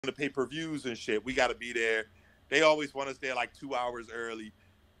the pay-per-views and shit, we got to be there. They always want us there like 2 hours early.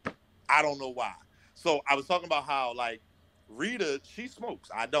 I don't know why. So I was talking about how like Reda, she smokes.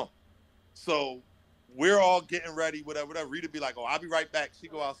 I don't. So we're all getting ready, whatever. Reda be like, "Oh, I'll be right back." She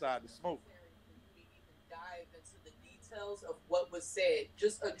go outside to smoke. Dive into the details of what was said.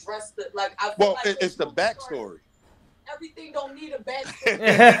 Just address the like. I feel Well, like it's the backstory. Everything don't need a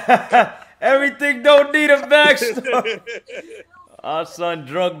backstory. Everything don't need a backstory. Our son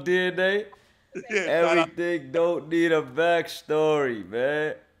drug DNA. Yeah, everything don't need a backstory,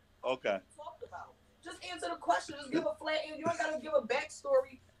 man. Okay. Just answer the question. Just give a flat answer. You don't gotta give a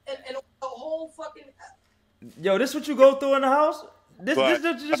backstory and a whole fucking. Yo, this what you go through in the house? This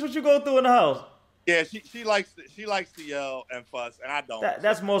what you go through in the house? Yeah, she likes to yell and fuss, and I don't.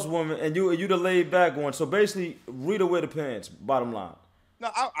 That's most women, and you the laid back one. So basically, Reda wear the pants. Bottom line. No,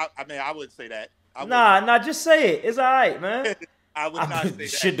 I mean I would say that. Nah, just say it. It's all right, man. I would not say that.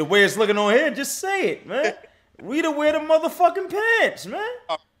 Shit, the way it's looking on here, just say it, man. Reda wear the motherfucking pants, man.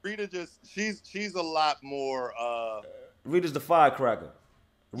 Reda she's a lot more. Reda's the firecracker.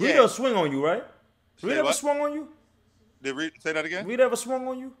 Reda swing on you, right? Reda ever swung on you? Did Reda say that again? Reda ever swung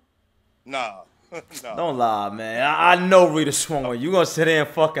on you? Nah. No. Don't lie, man. I know Reda swung on you. You gonna sit there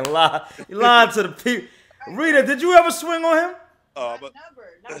and fucking lie. You lying to the people. Reda, did you ever swing on him? Not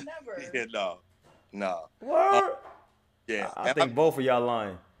never. Yeah, no. Word? Yeah. I think both of y'all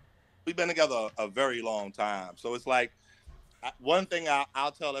lying. We've been together a very long time. So it's like, one thing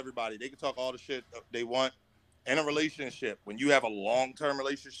I'll tell everybody, they can talk all the shit they want. In a relationship, when you have a long-term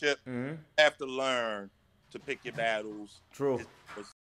relationship, you have to learn to pick your battles. True.